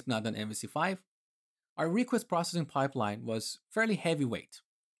 in ASP.NET MVC 5, our request processing pipeline was fairly heavyweight,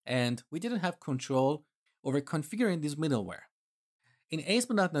 and we didn't have control over configuring this middleware. In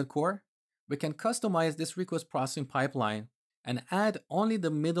ASP.NET Core, we can customize this request processing pipeline and add only the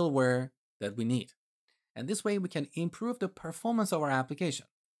middleware that we need. And this way we can improve the performance of our application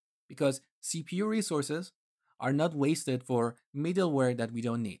because CPU resources are not wasted for middleware that we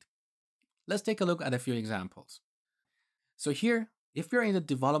don't need. Let's take a look at a few examples. So here, if you're in the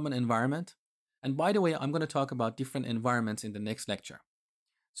development environment, and by the way, I'm going to talk about different environments in the next lecture.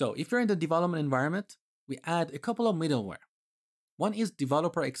 So if you're in the development environment, we add a couple of middleware. One is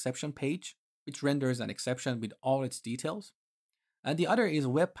developer exception page, which renders an exception with all its details. And the other is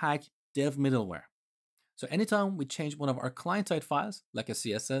Webpack dev middleware. So anytime we change one of our client-side files, like a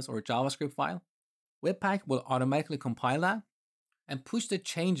CSS or a JavaScript file, Webpack will automatically compile that and push the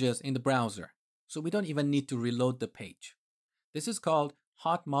changes in the browser, so we don't even need to reload the page. This is called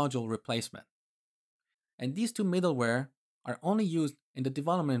hot module replacement. And these two middleware are only used in the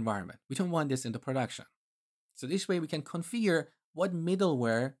development environment. We don't want this in the production. So this way we can configure what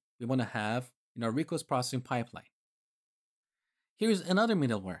middleware we want to have in our request processing pipeline. Here's another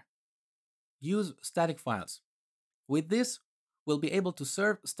middleware. Use static files. With this, we'll be able to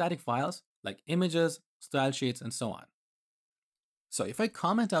serve static files like images, style sheets, and so on. So if I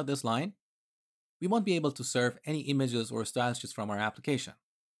comment out this line, we won't be able to serve any images or style sheets from our application.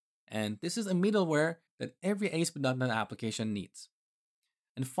 And this is a middleware that every ASP.NET application needs.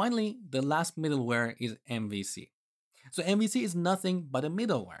 And finally, the last middleware is MVC. So MVC is nothing but a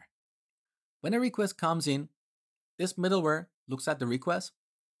middleware. When a request comes in, this middleware looks at the request,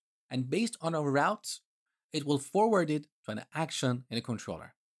 and based on our routes, it will forward it to an action in a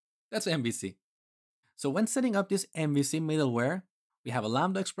controller. That's MVC. So when setting up this MVC middleware, we have a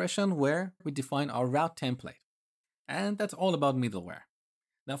Lambda expression where we define our route template. And that's all about middleware.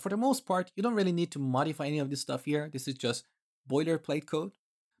 Now, for the most part, you don't really need to modify any of this stuff here. This is just boilerplate code.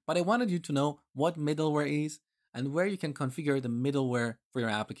 But I wanted you to know what middleware is and where you can configure the middleware for your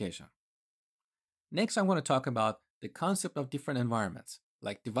application. Next, I'm going to talk about the concept of different environments,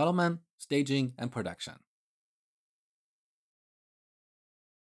 like development, staging, and production.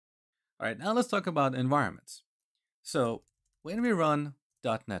 All right, now let's talk about environments. So when we run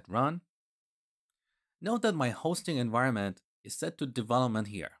 .NET Run, note that my hosting environment is set to development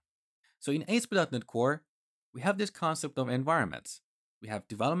here. So in ASP.NET Core, we have this concept of environments. We have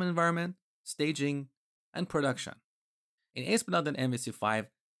development environment staging, and production. In ASP.NET MVC5,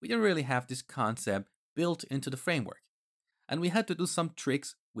 we didn't really have this concept built into the framework, and we had to do some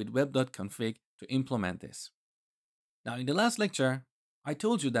tricks with web.config to implement this. Now, in the last lecture, I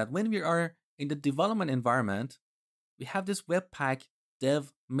told you that when we are in the development environment, we have this Webpack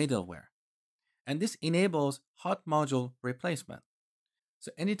dev middleware, and this enables hot module replacement.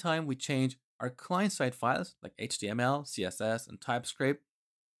 So anytime we change our client-side files like HTML, CSS, and TypeScript,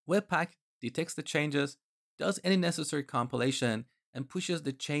 Webpack detects the changes, does any necessary compilation, and pushes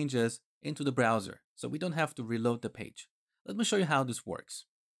the changes into the browser, so we don't have to reload the page. Let me show you how this works.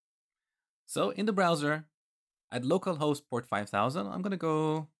 So in the browser, at localhost port 5000, I'm going to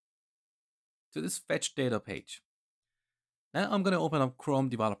go to this fetch data page. Now I'm going to open up Chrome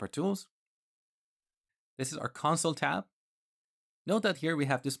Developer Tools. This is our console tab. Note that here we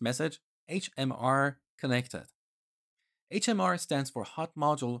have this message, HMR connected. HMR stands for Hot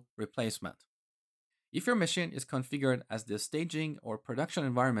Module Replacement. If your machine is configured as the staging or production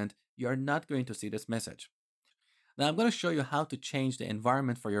environment, you are not going to see this message. Now I'm going to show you how to change the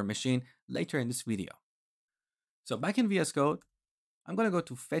environment for your machine later in this video. So back in VS Code, I'm going to go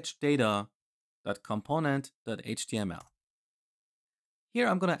to fetchdata.component.html. Here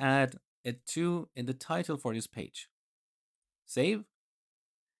I'm going to add a 2 in the title for this page. Save.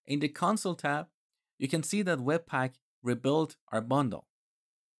 In the console tab, you can see that Webpack rebuilt our bundle.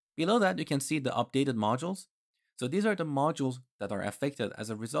 Below that, you can see the updated modules. So these are the modules that are affected as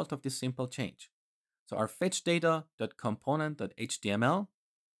a result of this simple change. So our fetchdata.component.html,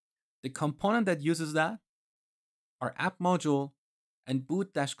 the component that uses that, our app module, and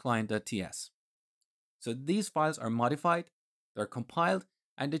boot-client.ts. So these files are modified, they're compiled,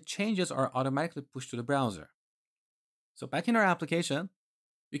 and the changes are automatically pushed to the browser. So back in our application,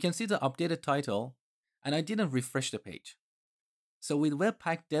 you can see the updated title, and I didn't refresh the page. So with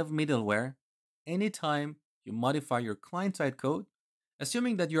Webpack Dev Middleware, anytime you modify your client-side code,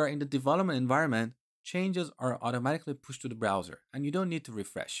 assuming that you are in the development environment, changes are automatically pushed to the browser, and you don't need to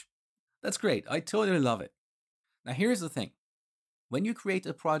refresh. That's great, I totally love it. Now here's the thing. When you create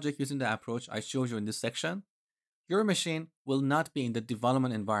a project using the approach I showed you in this section, your machine will not be in the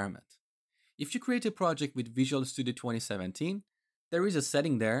development environment. If you create a project with Visual Studio 2017, there is a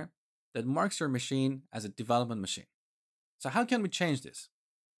setting there that marks your machine as a development machine. So how can we change this?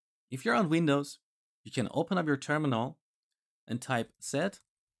 If you're on Windows, you can open up your terminal and type set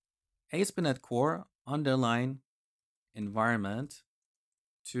ASP.NET Core _environment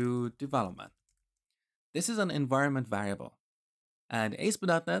to development. This is an environment variable, and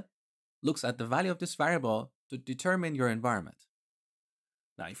ASP.NET looks at the value of this variable to determine your environment.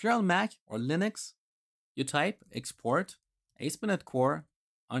 Now, if you're on Mac or Linux, you type export ASP.NET Core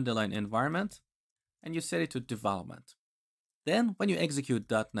 _environment, and you set it to development. Then, when you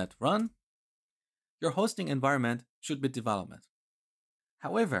execute .NET Run, your hosting environment should be development.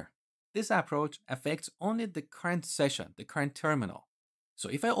 However, this approach affects only the current session, the current terminal. So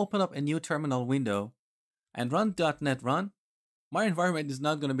if I open up a new terminal window and run .NET Run, my environment is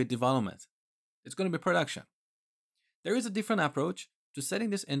not going to be development. It's going to be production. There is a different approach to setting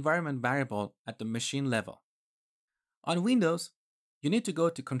this environment variable at the machine level. On Windows, you need to go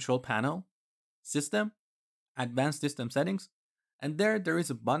to Control Panel, System, Advanced System Settings, and there is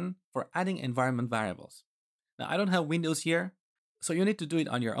a button for adding environment variables. Now, I don't have Windows here, so you need to do it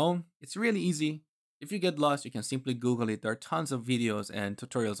on your own. It's really easy. If you get lost, you can simply Google it. There are tons of videos and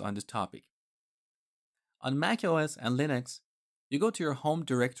tutorials on this topic. On macOS and Linux, you go to your home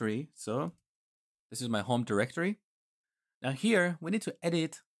directory. So this is my home directory. Now here, we need to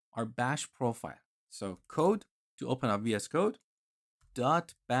edit our bash profile. So code to open up VS Code,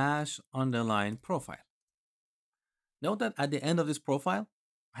 .bash _profile. Note that at the end of this profile,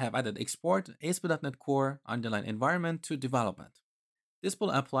 I have added export ASP.NET Core _environment to development. This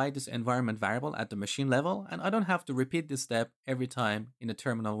will apply this environment variable at the machine level, and I don't have to repeat this step every time in the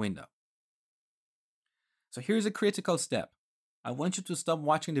terminal window. So here's a critical step. I want you to stop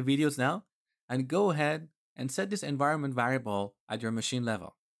watching the videos now and go ahead and set this environment variable at your machine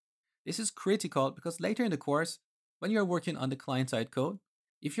level. This is critical because later in the course, when you're working on the client-side code,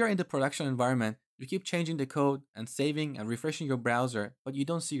 if you're in the production environment, you keep changing the code and saving and refreshing your browser, but you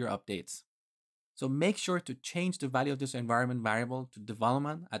don't see your updates. So make sure to change the value of this environment variable to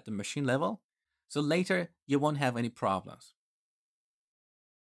development at the machine level, so later you won't have any problems.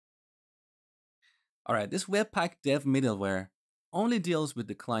 All right, this Webpack Dev middleware only deals with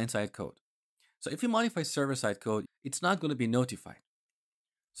the client-side code. So if you modify server-side code, it's not going to be notified.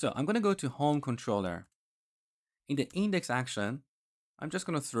 So I'm going to go to Home Controller. In the index action, I'm just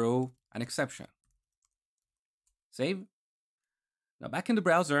going to throw an exception. Save. Now back in the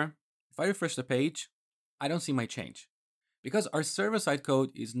browser, if I refresh the page, I don't see my change because our server-side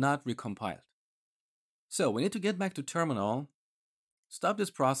code is not recompiled. So we need to get back to terminal, stop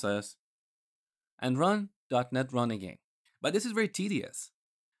this process, and run .NET run again. But this is very tedious.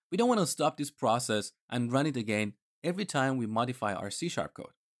 We don't want to stop this process and run it again every time we modify our C#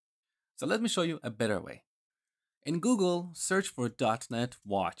 code. So let me show you a better way. In Google, search for .NET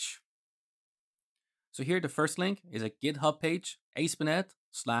Watch. So here the first link is a GitHub page,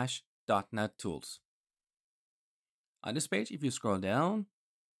 ASP.NET/.NET Tools. On this page, if you scroll down,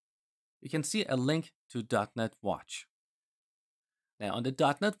 you can see a link to .NET Watch. Now on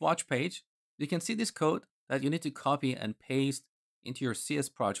the .NET Watch page, you can see this code that you need to copy and paste into your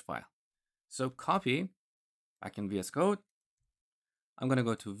CS_proj file. So copy, back in VSCode, I'm going to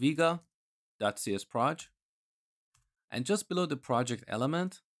go to vega.csproj, and just below the project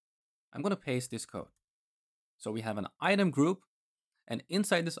element, I'm going to paste this code. So we have an item group, and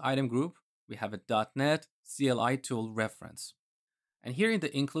inside this item group, we have a .NET CLI tool reference. And here in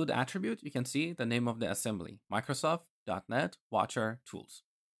the include attribute, you can see the name of the assembly, Microsoft.NET Watcher Tools.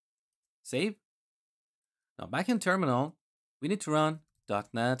 Save. Now back in terminal, we need to run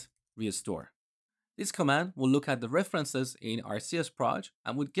 .NET restore. This command will look at the references in our CS_proj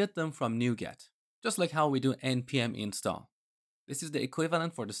and would get them from NuGet, just like how we do npm install. This is the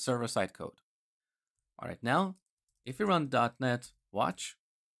equivalent for the server-side code. All right, now, if we run .NET watch,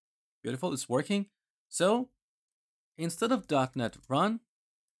 beautiful, it's working. So instead of .NET run,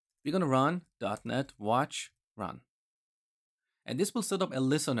 we're going to run .NET watch run. And this will set up a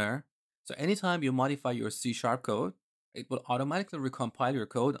listener. So anytime you modify your C# code, it will automatically recompile your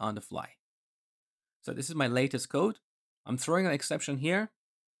code on the fly. So this is my latest code. I'm throwing an exception here.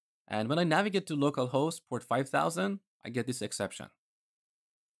 And when I navigate to localhost port 5000, I get this exception.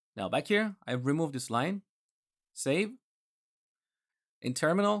 Now back here, I've removed this line. Save. In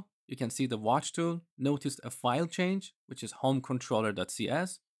terminal, you can see the watch tool noticed a file change, which is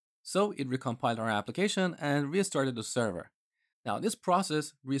homecontroller.cs. So it recompiled our application and restarted the server. Now this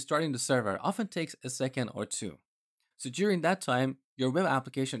process, restarting the server, often takes a second or two. So during that time, your web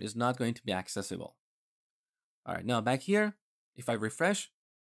application is not going to be accessible. All right, now back here, if I refresh,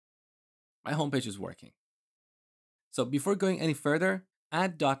 my homepage is working. So before going any further,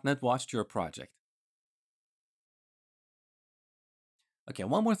 add .NET Watch to your project. Okay,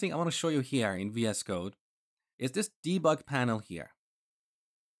 one more thing I want to show you here in VS Code is this debug panel here.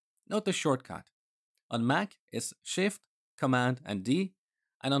 Note the shortcut. On Mac, it's Shift, Command, and D,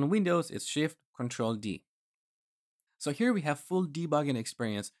 and on Windows, it's Shift, Control, D. So here we have full debugging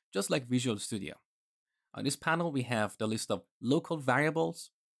experience, just like Visual Studio. On this panel, we have the list of local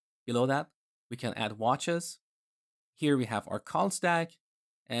variables. Below that, we can add watches. Here we have our call stack,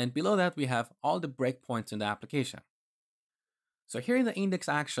 and below that, we have all the breakpoints in the application. So here in the index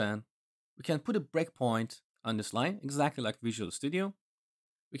action, we can put a breakpoint on this line, exactly like Visual Studio.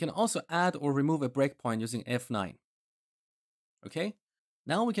 We can also add or remove a breakpoint using F9. Okay,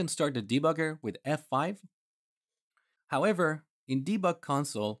 now we can start the debugger with F5. However, in debug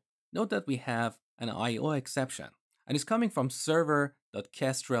console, note that we have an IO exception, and it's coming from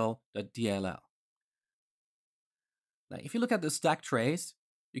server.kestrel.dll. Now, if you look at the stack trace,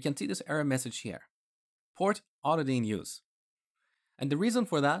 you can see this error message here, port already in use. And the reason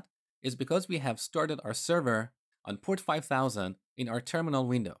for that is because we have started our server on port 5000 in our terminal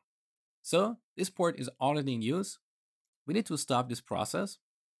window. So this port is already in use. We need to stop this process,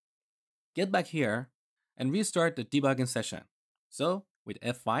 get back here, and restart the debugging session. So with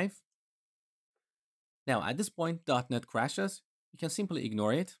F5. Now at this point, .NET crashes. You can simply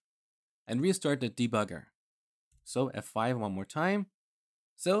ignore it and restart the debugger. So F5 one more time.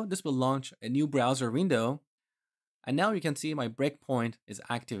 So this will launch a new browser window. And now you can see my breakpoint is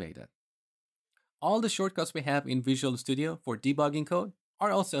activated. All the shortcuts we have in Visual Studio for debugging code are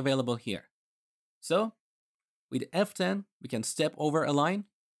also available here. So with F10, we can step over a line.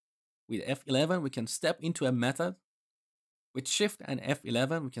 With F11, we can step into a method. With Shift and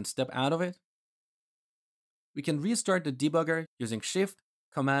F11, we can step out of it. We can restart the debugger using Shift,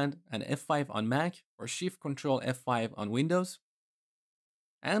 Command, and F5 on Mac or Shift, Control, F5 on Windows.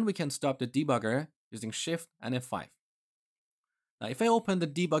 And we can stop the debugger using Shift and F5. Now, if I open the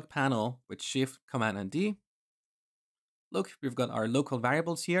debug panel with Shift, Command, and D, look, we've got our local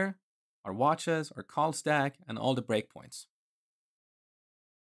variables here, our watches, our call stack, and all the breakpoints.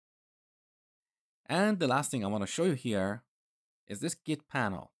 And the last thing I want to show you here is this Git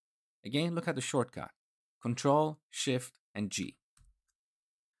panel. Again, look at the shortcut, Control, Shift, and G.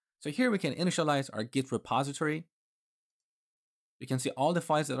 So here we can initialize our Git repository. You can see all the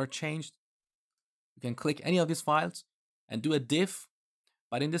files that are changed. You can click any of these files and do a diff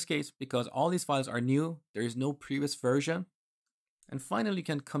But in this case, because all these files are new, there is no previous version. And finally, you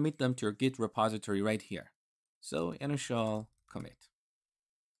can commit them to your Git repository right here. So initial commit.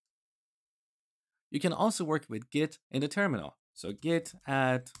 You can also work with Git in the terminal. So Git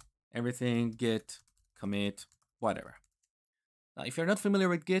add everything, Git commit, whatever. Now, if you're not familiar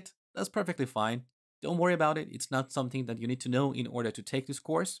with Git, that's perfectly fine. Don't worry about it. It's not something that you need to know in order to take this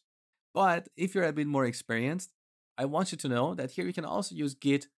course. But if you're a bit more experienced, I want you to know that here you can also use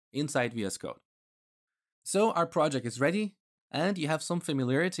Git inside VS Code. So our project is ready, and you have some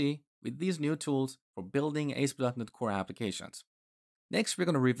familiarity with these new tools for building ASP.NET Core applications. Next, we're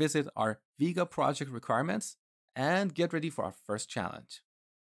going to revisit our Vega project requirements and get ready for our first challenge.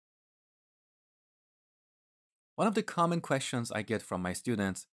 One of the common questions I get from my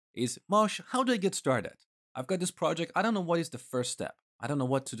students is, Mosh, how do I get started? I've got this project. I don't know what is the first step. I don't know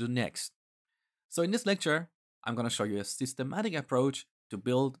what to do next. So in this lecture, I'm going to show you a systematic approach to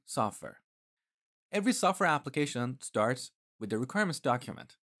build software. Every software application starts with the requirements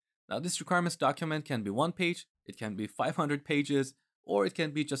document. Now, this requirements document can be 1 page, it can be 500 pages, or it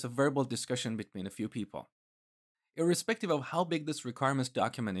can be just a verbal discussion between a few people. Irrespective of how big this requirements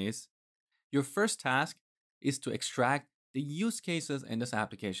document is, your first task is to extract the use cases in this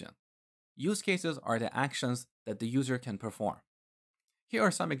application. Use cases are the actions that the user can perform. Here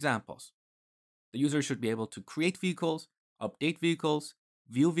are some examples. The user should be able to create vehicles, update vehicles,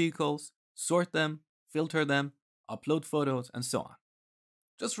 view vehicles, sort them, filter them, upload photos, and so on.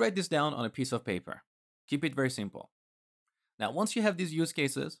 Just write this down on a piece of paper. Keep it very simple. Now, once you have these use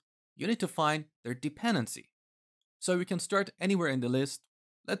cases, you need to find their dependency. So we can start anywhere in the list,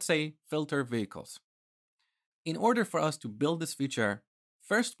 let's say filter vehicles. In order for us to build this feature,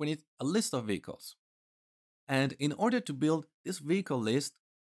 first we need a list of vehicles. And in order to build this vehicle list,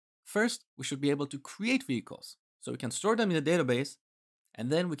 first we should be able to create vehicles. So we can store them in a database,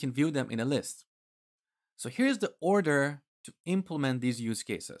 and then we can view them in a list. So here's the order to implement these use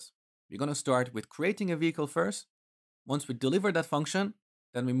cases. We're going to start with creating a vehicle first. Once we deliver that function,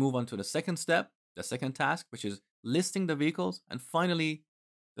 then we move on to the second step, the second task, which is listing the vehicles, and finally,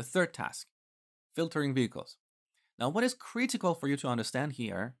 the third task, filtering vehicles. Now, what is critical for you to understand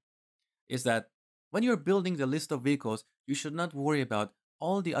here is that when you're building the list of vehicles, you should not worry about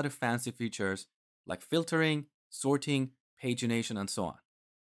all the other fancy features like filtering, sorting, pagination, and so on.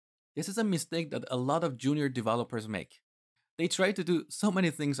 This is a mistake that a lot of junior developers make. They try to do so many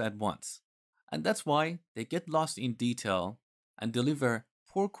things at once, and that's why they get lost in detail and deliver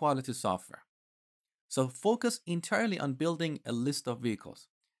poor quality software. So focus entirely on building a list of vehicles,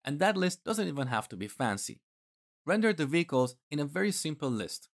 and that list doesn't even have to be fancy. Render the vehicles in a very simple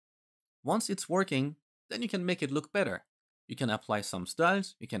list. Once it's working, then you can make it look better. You can apply some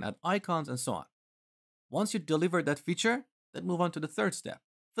styles, you can add icons, and so on. Once you deliver that feature, then move on to the third step,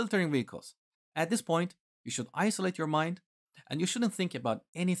 filtering vehicles. At this point, you should isolate your mind, and you shouldn't think about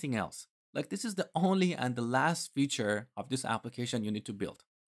anything else. Like, this is the only and the last feature of this application you need to build.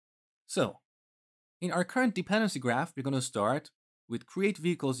 So, in our current dependency graph, we're going to start with create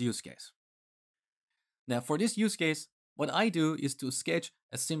vehicles use case. Now, for this use case, what I do is to sketch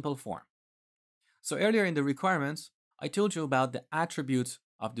a simple form. So earlier in the requirements, I told you about the attributes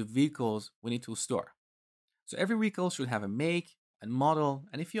of the vehicles we need to store. So every vehicle should have a make and model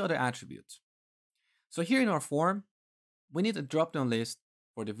and a few other attributes. So here in our form, we need a drop-down list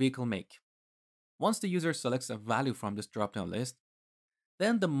for the vehicle make. Once the user selects a value from this drop-down list,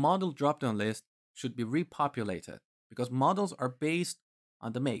 then the model drop-down list should be repopulated because models are based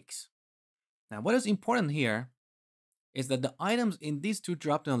on the makes. Now, what is important here is that the items in these two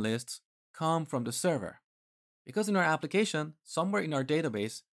drop-down lists come from the server. Because in our application, somewhere in our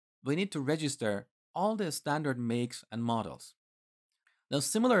database, we need to register all the standard makes and models. Now,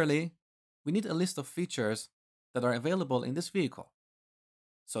 similarly, we need a list of features that are available in this vehicle.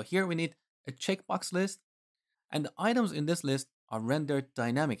 So here we need a checkbox list, and the items in this list are rendered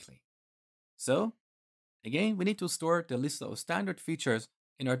dynamically. So, again, we need to store the list of standard features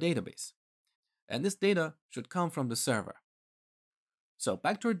in our database. And this data should come from the server. So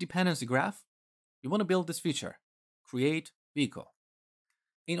back to our dependency graph, we want to build this feature, create vehicle.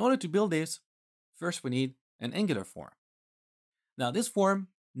 In order to build this, first we need an Angular form. Now this form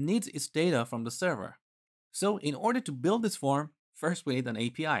needs its data from the server. So in order to build this form, first we need an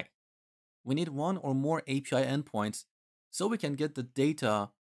API. We need one or more API endpoints so we can get the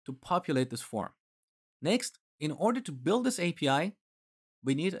data to populate this form. Next, in order to build this API,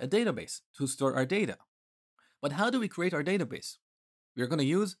 we need a database to store our data. But how do we create our database? We're going to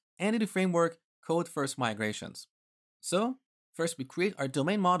use Entity Framework Code First Migrations. So first we create our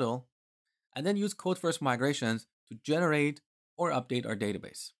domain model and then use Code First Migrations to generate or update our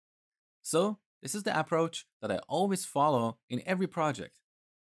database. So this is the approach that I always follow in every project.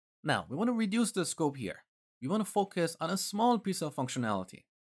 Now, we want to reduce the scope here. We want to focus on a small piece of functionality.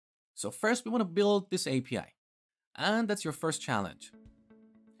 So first, we want to build this API. And that's your first challenge.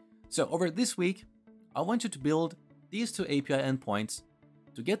 So over this week, I want you to build these two API endpoints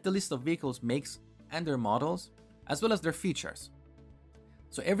to get the list of vehicles makes and their models, as well as their features.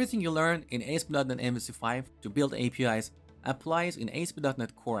 So everything you learn in ASP.NET MVC5 to build APIs applies in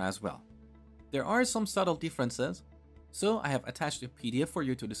ASP.NET Core as well. There are some subtle differences, so I have attached a PDF for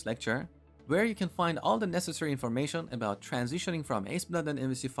you to this lecture, where you can find all the necessary information about transitioning from ASP.NET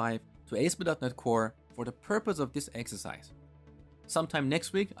MVC5 to ASP.NET Core for the purpose of this exercise. Sometime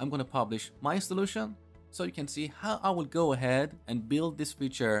next week, I'm going to publish my solution, so you can see how I will go ahead and build this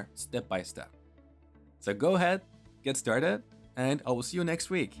feature step by step. So go ahead, get started, and I will see you next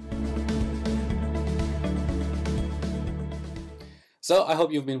week. So I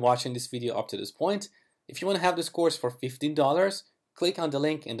hope you've been watching this video up to this point. If you want to have this course for $15, click on the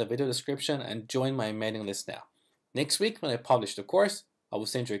link in the video description and join my mailing list now. Next week when I publish the course, I will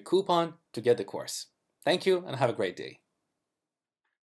send you a coupon to get the course. Thank you and have a great day.